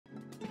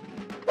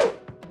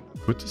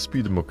Could this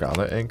be the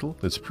Morgana angle?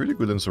 It's pretty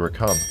good in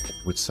Zurakan.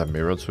 With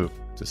Samira too.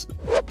 This,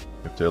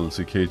 if the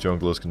LCK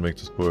junglers can make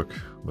this work,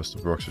 Mr.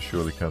 Broxah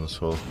surely can as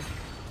well.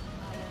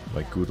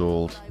 My good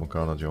old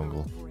Morgana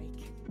Jungle.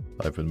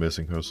 I've been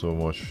missing her so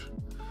much.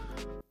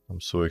 I'm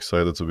so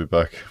excited to be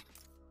back.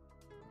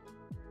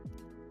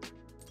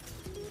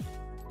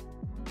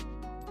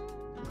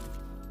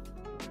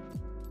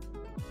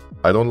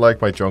 I don't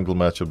like my jungle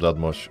matchup that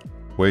much.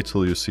 Wait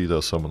till you see their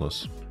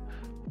summoners.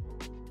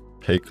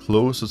 Pay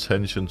close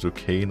attention to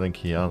Kayn and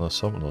Qiyana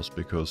summoners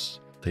because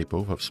they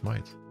both have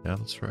smite. Yeah,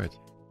 that's right.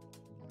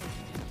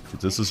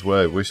 This is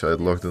where I wish I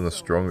had locked in a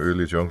strong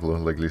early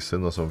jungler like Lee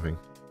Sin or something.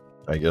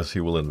 I guess he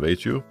will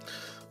invade you.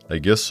 I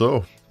guess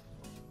so.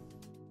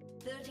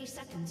 30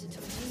 seconds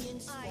until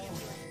minions spawn. I am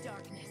your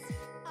darkness.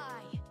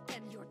 I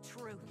am your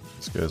truth.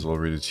 This guy's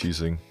already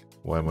cheesing.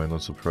 Why am I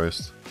not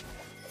surprised?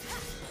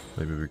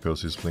 Maybe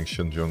because he's playing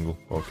Shen jungle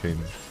or Kayn.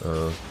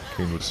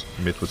 Kayn with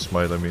mid with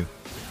smite, I mean.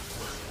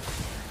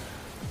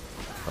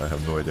 I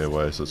have no idea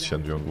why I said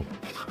Shen jungle.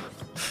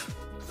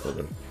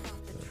 But,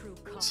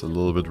 it's a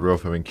little bit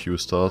rough having Q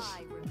start.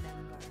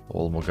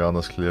 All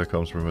Morgana's clear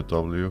comes from a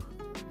W.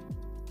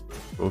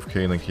 Both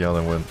Kayn and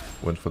Qiyana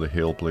went for the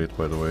Hail Blade,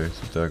 by the way,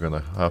 so they're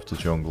gonna have to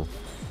jungle.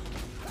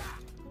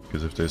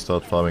 Because if they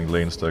start farming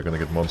lanes, they're gonna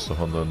get Monster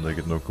Hunter and they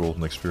get no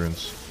golden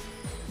experience.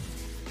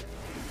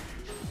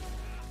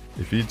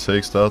 If he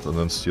takes that and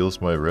then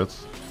steals my red,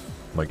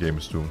 my game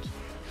is doomed.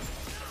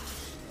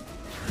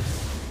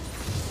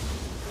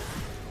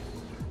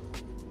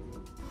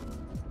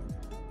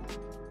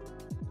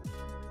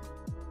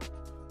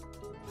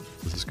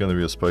 This is gonna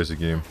be a spicy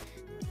game.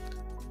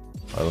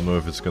 I don't know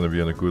if it's gonna be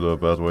in a good or a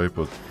bad way,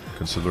 but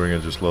considering I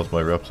just lost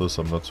my Raptors,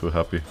 I'm not too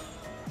happy.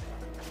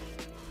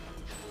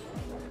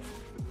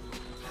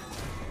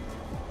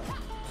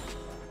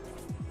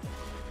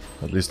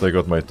 At least I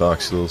got my Dark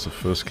Seal, so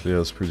first clear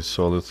is pretty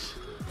solid.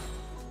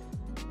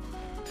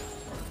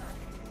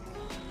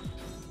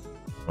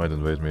 Might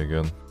invade me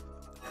again.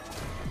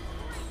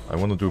 I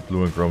want to do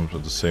blue and grump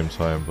at the same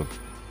time, but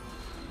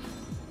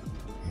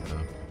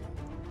yeah,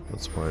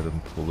 that's why I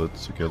didn't pull it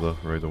together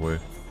right away.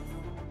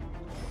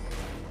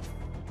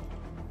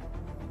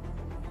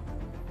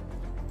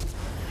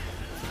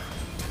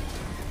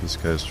 This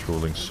guy is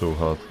trolling so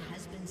hard.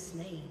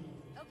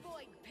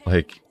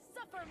 Like,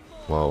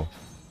 wow.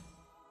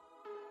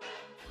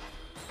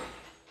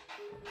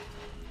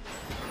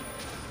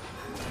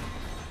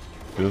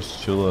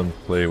 Just chill and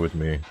play with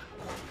me.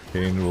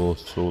 Kayn will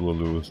solo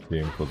lose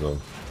game for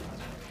them.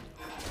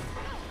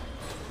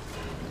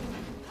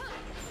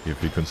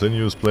 If he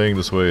continues playing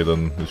this way,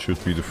 then it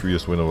should be the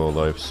freest win of our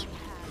lives.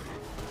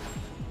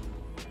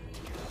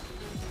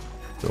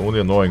 The only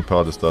annoying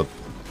part is that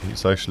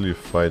he's actually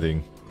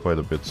fighting quite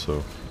a bit,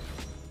 so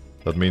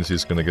that means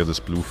he's gonna get his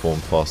blue form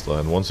faster,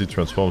 and once he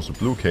transforms to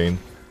blue Kayn,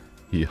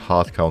 he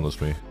hard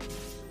counters me.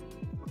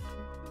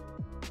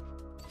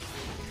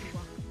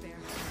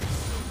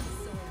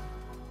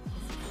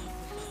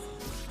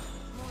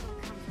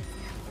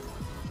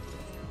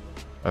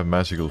 I have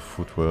magical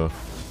footwear.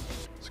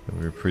 It's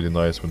gonna be pretty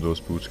nice when those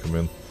boots come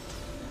in.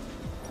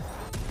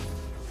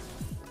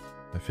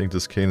 I think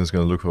this Kayn is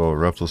gonna look for our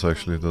Raptors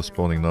actually, they're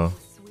spawning now.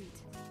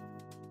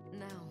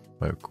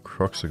 My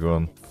Crocs are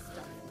gone.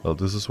 Well,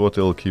 this is what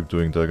they'll keep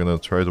doing, they're gonna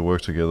try to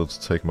work together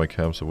to take my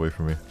camps away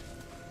from me.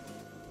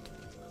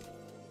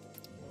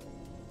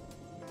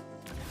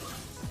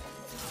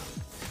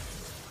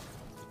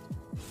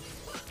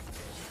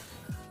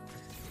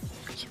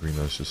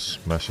 Serena is just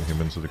smashing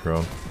him into the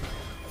ground.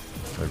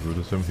 I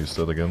rooted him, he's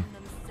dead again.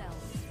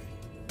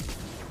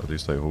 At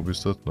least I hope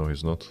he's dead. No,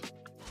 he's not.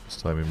 This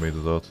time he made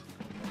it out.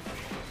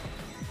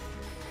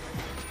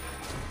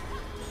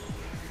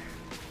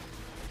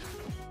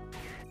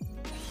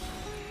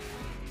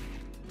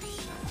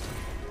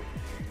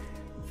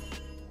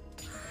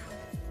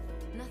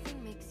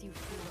 Nothing makes you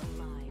feel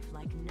alive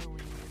like knowing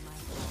you're my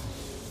friend.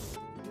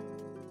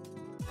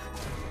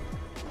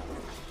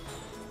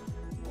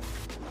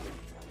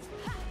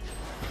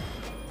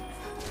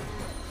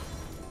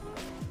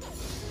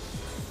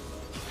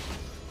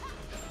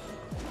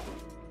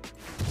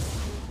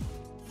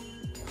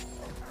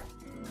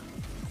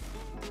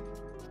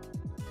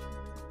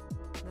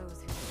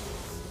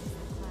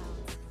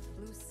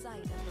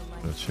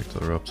 Let's check the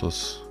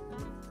Raptors.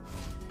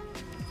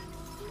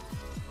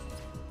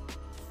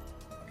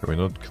 Can we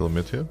not kill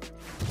mid here?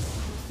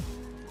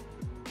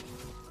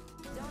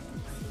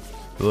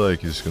 I feel like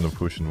he's gonna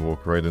push and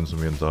walk right into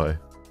me and die.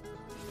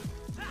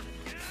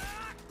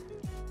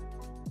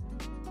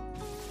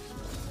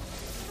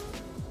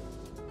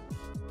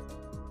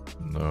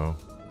 No,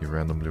 he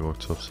randomly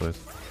walked topside.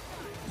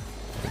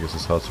 I guess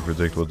it's hard to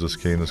predict what this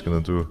Kayn is gonna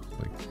do.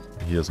 Like,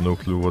 he has no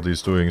clue what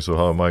he's doing, so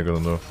how am I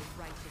gonna know?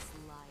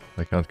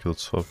 I can't kill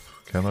top,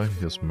 can I?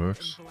 He has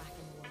mercs.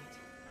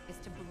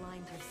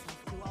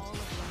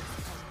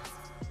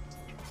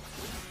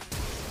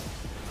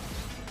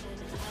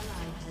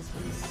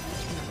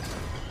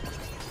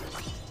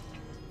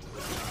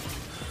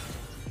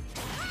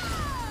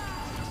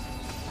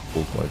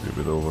 Ult might be a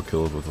bit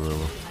overkill, but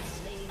whatever.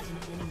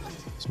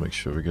 Let's make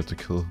sure we get the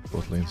kill.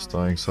 Bot lane's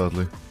dying,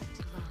 sadly.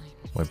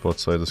 My bot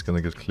side is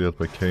gonna get cleared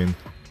by Kayn.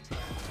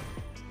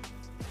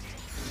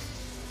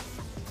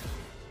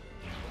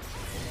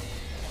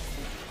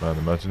 Man,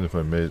 imagine if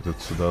I made it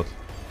to that.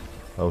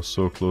 I was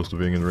so close to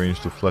being in range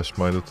to flash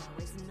minded.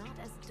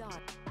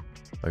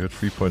 I got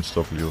 3 points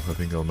W. I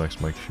think I'll max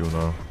my Q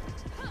now.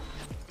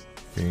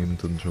 Kayn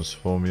didn't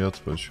transform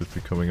yet, but it should be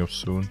coming up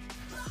soon.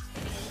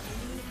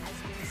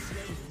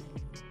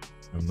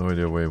 I have no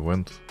idea where he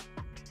went.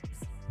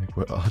 Like,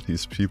 where are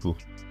these people?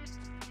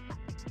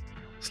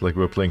 It's like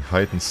we're playing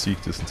hide and seek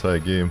this entire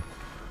game.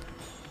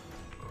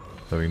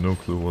 Having no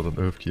clue what on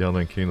earth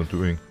Kiana and Kayn are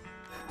doing.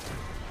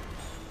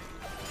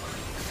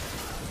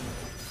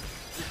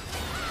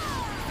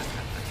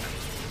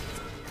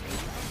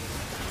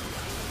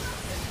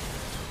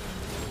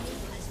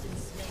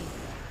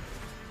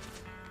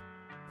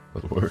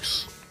 That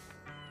works.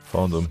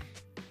 Found them.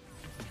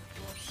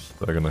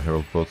 They're gonna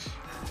herald bot.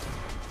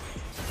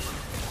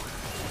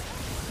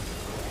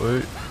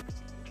 Wait.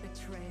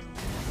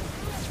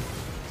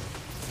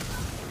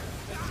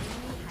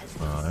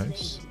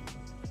 Nice.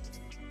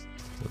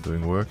 They're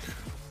doing work.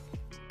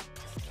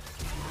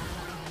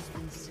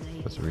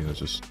 Katarina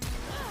just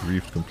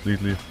griefed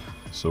completely.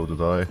 So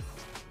did I. We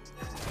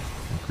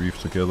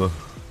griefed together.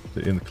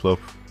 The int club.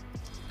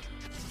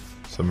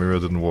 Samira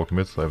didn't walk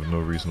mid. I have no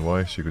reason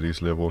why. She could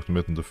easily have walked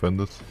mid and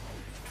defended.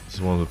 This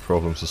is one of the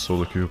problems with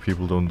solo queue.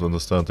 People don't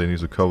understand they need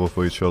to cover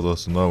for each other.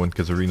 So now when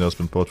Katarina has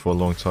been bot for a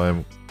long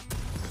time,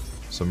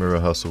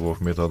 Samira has to walk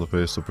mid out of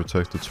base to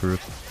protect the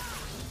turret.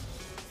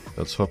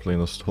 That top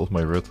laner stole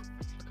my red.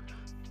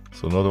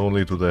 So not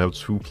only do they have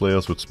 2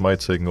 players with Smite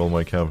taking all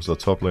my camps, their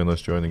top laner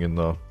is joining in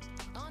now.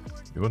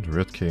 You want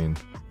red Kayn?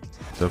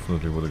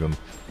 Definitely would have gone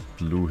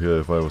blue here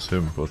if I was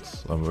him,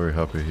 but I'm very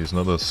happy. He's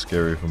not as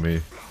scary for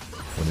me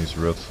when he's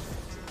red.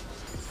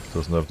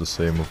 Doesn't have the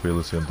same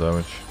mobility and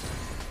damage.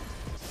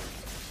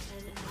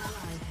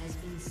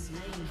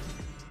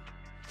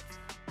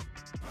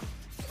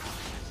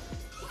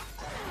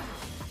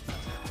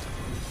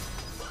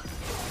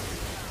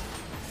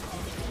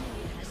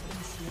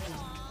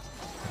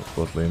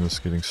 Bot lane is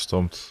getting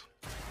stomped.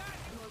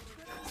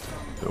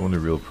 The only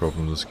real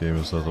problem in this game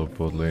is that our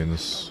bot lane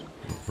is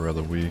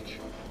rather weak.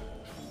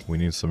 We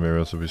need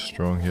Samira to be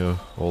strong here.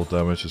 All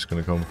damage is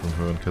gonna come from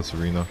her and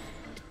Katarina.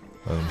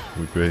 And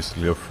we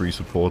basically have 3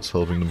 supports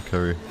helping them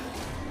carry.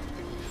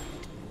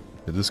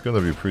 It is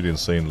gonna be pretty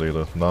insane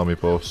later. Nami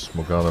buffs,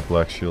 Morgana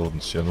Black Shield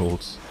and Shen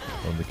ults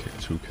on the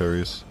 2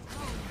 carries.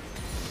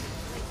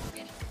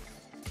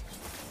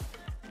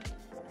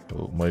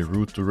 So my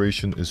root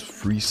duration is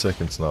 3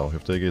 seconds now.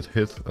 If they get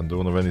hit and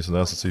don't have any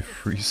tenacity,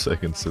 3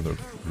 seconds in a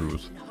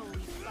root.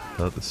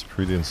 That is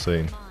pretty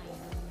insane.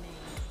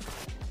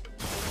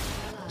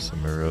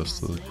 Samira is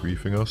still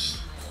griefing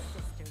us.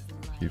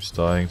 Keeps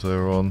dying to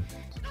her on.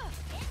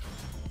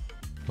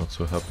 Not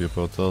so happy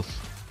about that.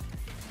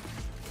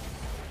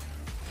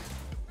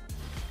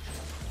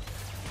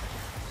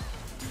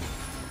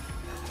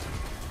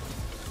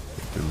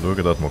 If you look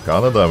at that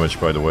Morgana damage,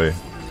 by the way,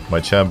 my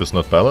champ is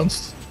not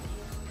balanced.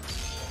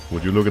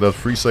 Would you look at that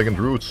 3-second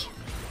root?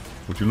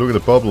 Would you look at the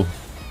bubble?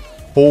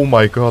 Oh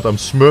my god, I'm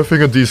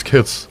smurfing on these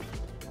kids.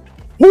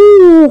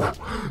 Woo!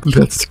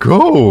 Let's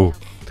go!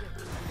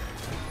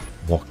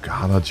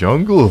 Morgana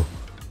Jungle.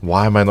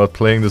 Why am I not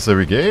playing this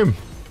every game?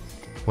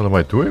 What am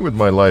I doing with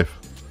my life?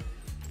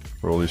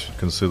 Probably should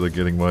consider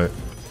getting my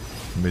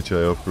Magi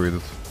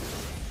upgraded.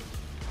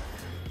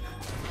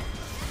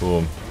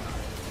 Boom.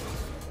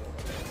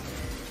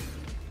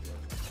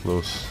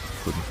 Close.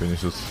 Couldn't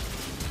finish it.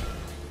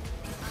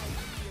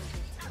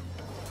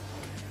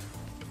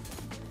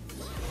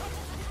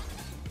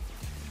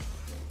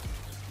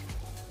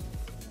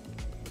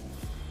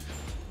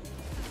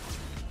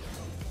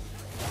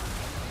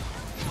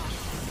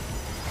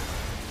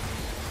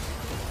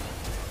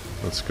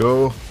 Let's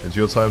go. It's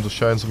your time to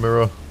shine,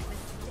 Samira.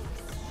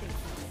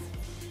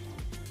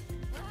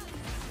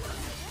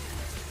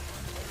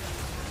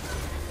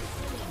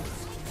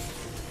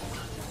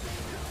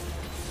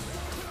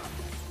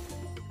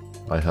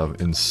 I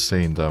have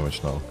insane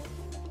damage now.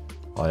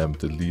 I am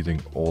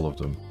deleting all of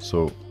them.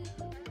 So,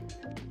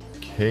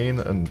 Kayn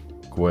and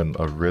Gwen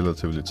are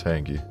relatively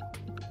tanky.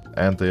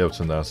 And they have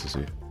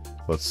tenacity.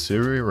 But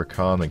Siri,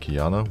 Rakan and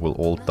Kiana will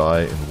all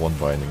die in one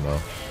binding now.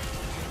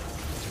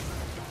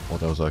 Oh,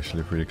 that was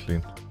actually pretty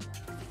clean.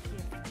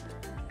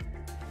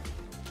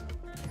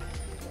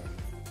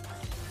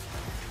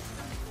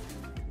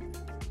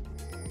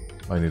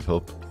 I need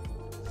help.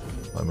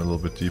 I'm a little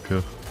bit deep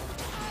here.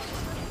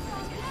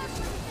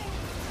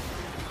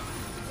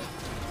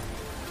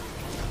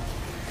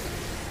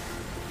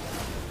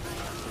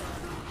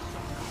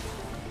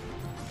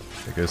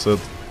 Like I said,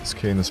 this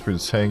Kayn is pretty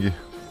tanky.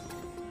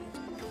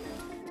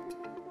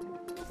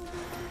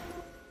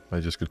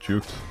 I just got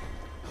juked.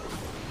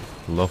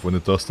 Love when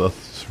it does that,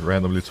 just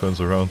randomly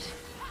turns around,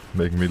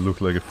 making me look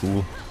like a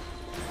fool.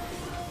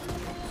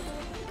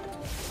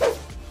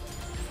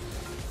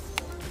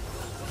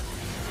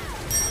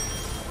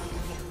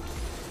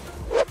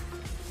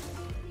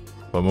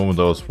 For a moment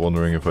I was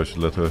wondering if I should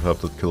let her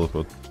have that kill,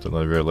 but then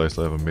I realized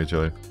I have a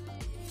Magi.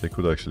 They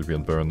could actually be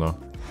in Baron now.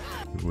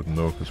 We wouldn't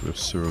know because we have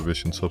 0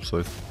 vision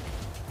topside.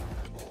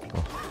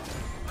 Oh.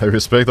 I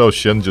respect how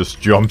Shen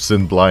just jumps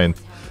in blind.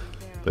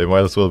 They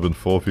might as well have been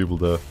 4 people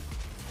there.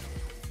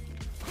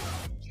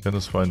 Shen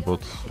is fine,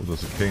 but oh,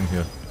 there's a Kane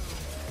here.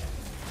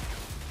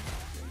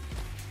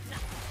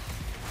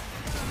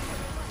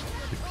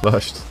 He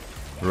flashed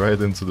right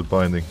into the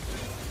binding.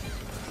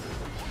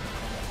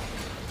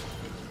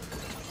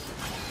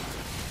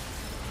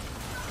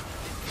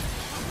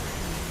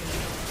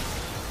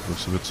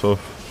 Looks a bit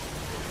tough.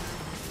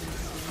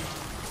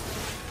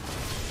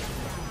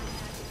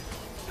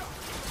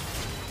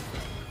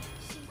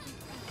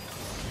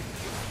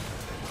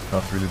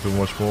 Can't really do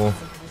much more.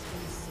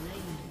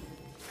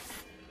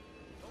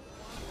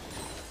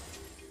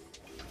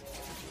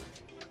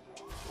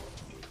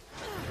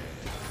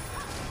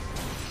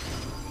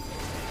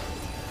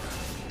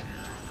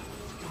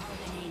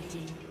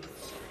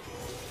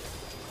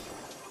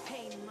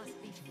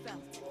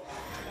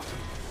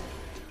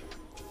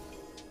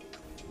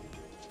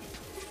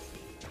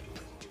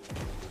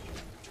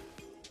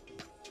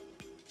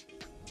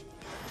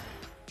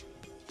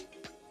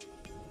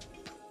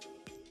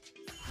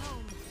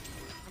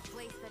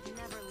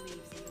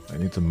 I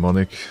need the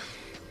Monic.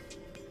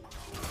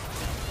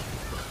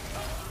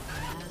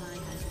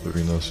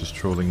 Serena's just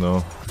trolling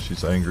now.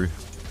 She's angry.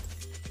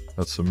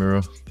 That's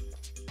Samira.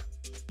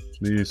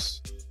 Please,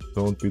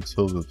 don't be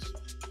tilted.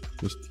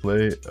 Just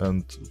play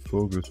and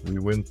focus. We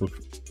win for...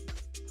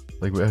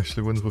 Like, we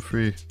actually win for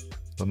free.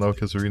 And now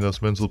Katarina has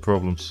mental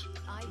problems.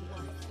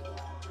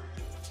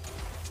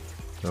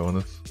 I want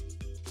it.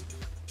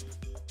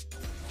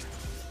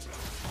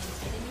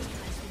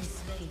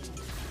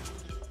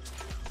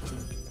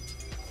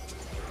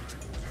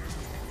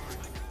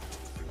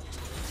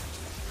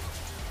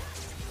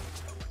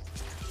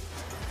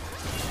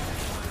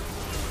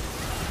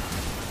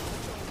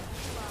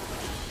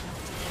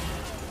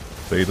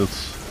 Faded.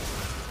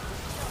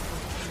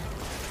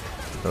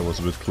 That was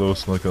a bit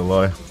close, not gonna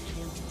lie.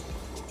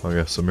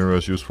 Okay, Samira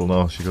is useful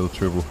now. She got a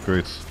triple.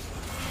 Great.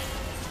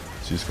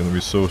 She's gonna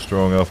be so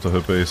strong after her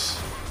base.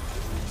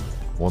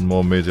 One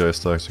more Magi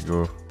stack to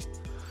go.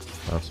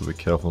 I have to be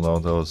careful now.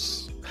 That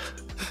was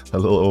a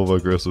little over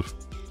aggressive.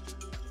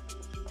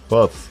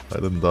 But I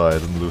didn't die. I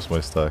didn't lose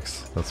my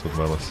stacks. That's what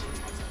matters.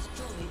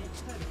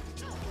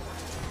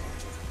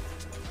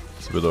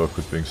 It's a bit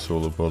awkward being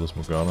solo bot as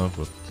Morgana,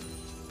 but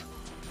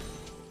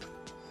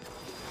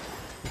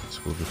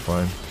will be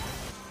fine.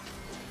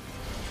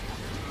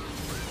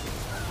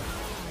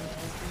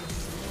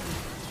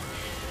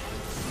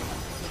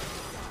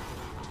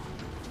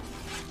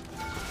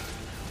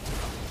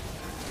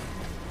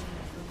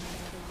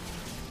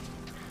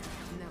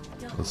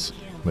 Let's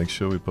make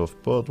sure we buff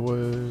bot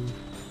wave.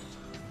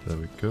 There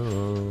we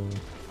go.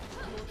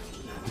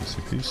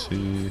 Easy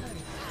peasy.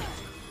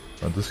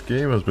 And this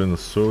game has been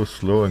so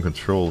slow and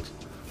controlled.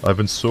 I've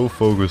been so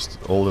focused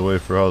all the way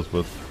throughout,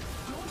 but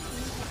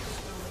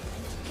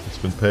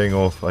been paying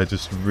off. I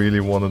just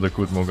really wanted a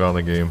good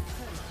Morgana game.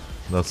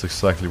 And that's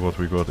exactly what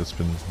we got. It's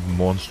been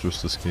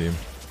monstrous this game.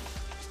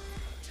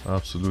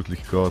 Absolutely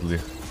godly.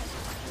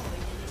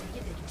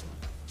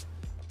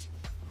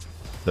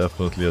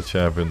 Definitely a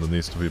champion that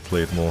needs to be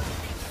played more.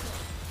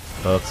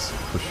 That's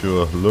for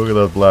sure. Look at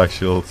that black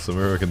shield.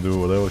 Samira can do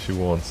whatever she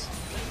wants.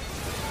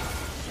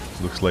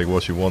 Looks like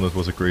what she wanted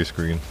was a grey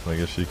screen. I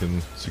guess she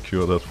can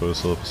secure that for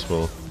herself as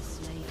well.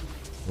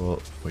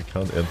 Well, we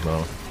can't end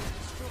now.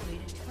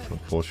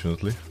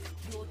 Unfortunately.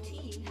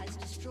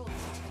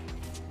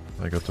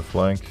 I got the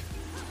flank.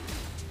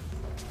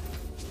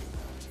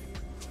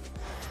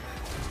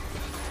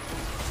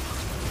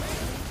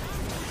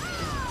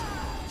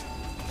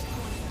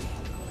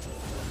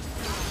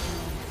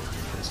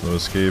 There's no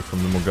escape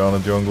from the Morgana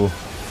Jungle.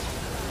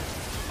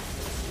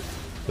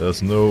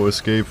 There's no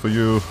escape for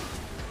you.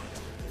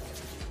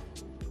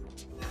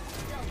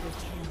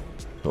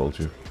 Told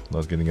you.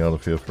 Not getting out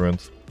of here, friend.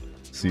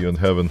 See you in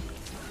heaven.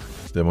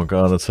 The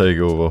Morgana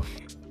takeover.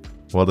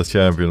 What a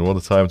champion, what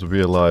a time to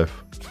be alive.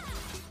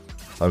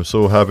 I'm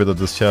so happy that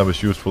this champ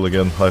is useful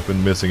again. I've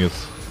been missing it.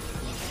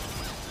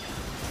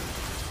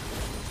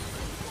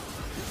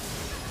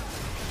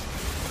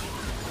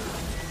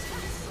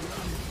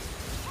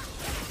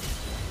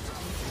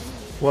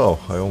 Wow,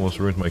 I almost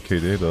ruined my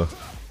KD there.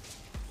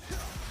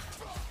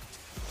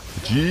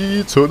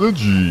 G to the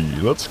G,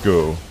 let's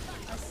go.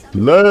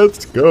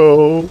 Let's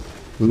go.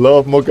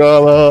 Love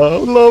Morgana,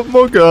 love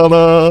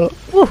Morgana.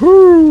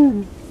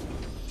 Woohoo!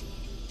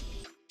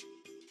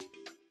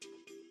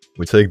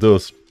 We take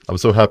those. I'm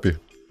so happy.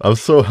 I'm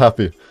so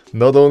happy.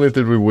 Not only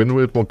did we win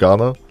with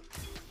Morgana,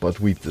 but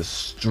we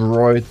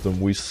destroyed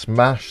them. We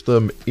smashed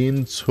them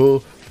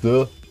into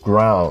the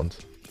ground.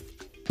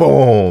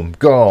 Boom!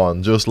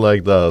 Gone. Just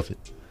like that.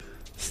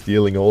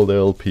 Stealing all the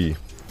LP.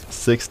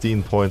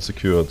 16 points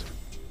secured.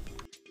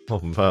 Oh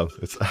man,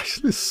 it's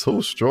actually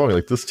so strong.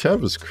 Like, this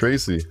champ is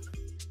crazy.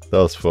 That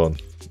was fun.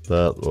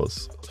 That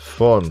was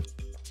fun.